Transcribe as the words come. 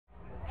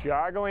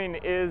Juggling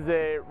is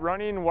a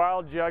running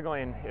while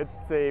juggling.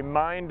 It's a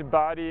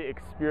mind-body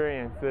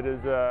experience. It is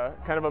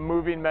kind of a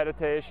moving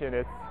meditation.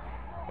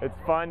 It's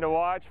fun to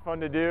watch, fun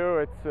to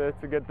do.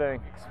 It's a good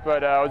thing.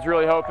 But I was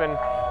really hoping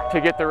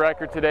to get the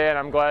record today, and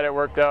I'm glad it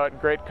worked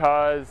out. Great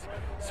cause,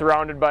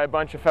 surrounded by a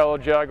bunch of fellow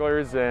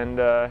jugglers, and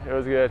it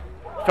was good.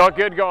 Felt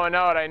good going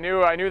out. I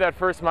knew that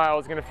first mile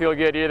was going to feel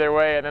good either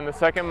way, and then the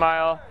second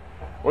mile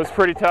was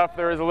pretty tough.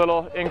 There was a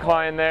little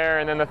incline there,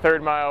 and then the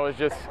third mile was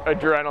just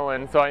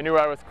adrenaline. So I knew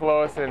I was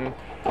close, and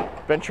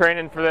been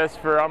training for this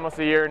for almost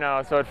a year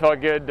now, so it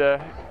felt good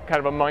to kind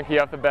of a monkey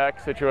off the back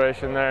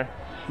situation there.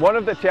 One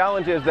of the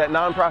challenges that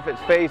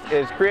nonprofits face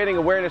is creating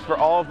awareness for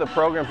all of the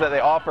programs that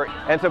they offer.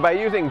 And so by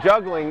using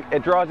juggling,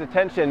 it draws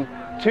attention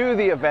to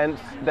the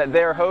events that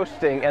they're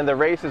hosting and the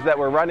races that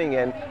we're running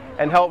in,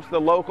 and helps the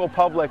local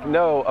public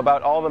know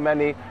about all the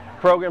many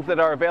programs that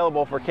are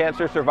available for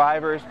cancer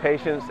survivors,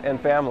 patients, and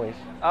families.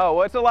 Oh,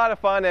 well, it's a lot of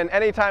fun, and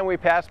anytime we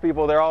pass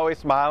people, they're always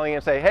smiling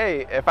and say,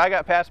 hey, if I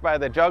got passed by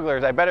the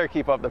jugglers, I better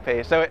keep up the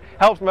pace. So it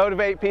helps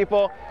motivate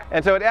people,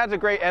 and so it adds a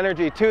great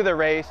energy to the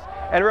race,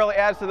 and really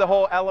adds to the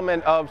whole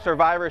element of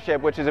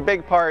survivorship, which is a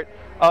big part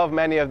of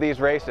many of these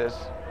races.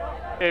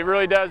 It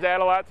really does add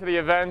a lot to the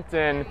event,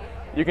 and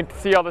you can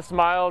see all the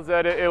smiles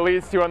that it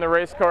leads to on the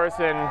race course,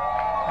 and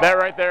that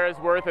right there is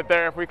worth it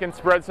there. If we can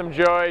spread some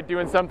joy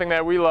doing something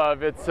that we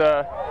love, it's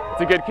a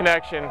good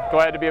connection.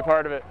 Glad to be a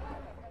part of it.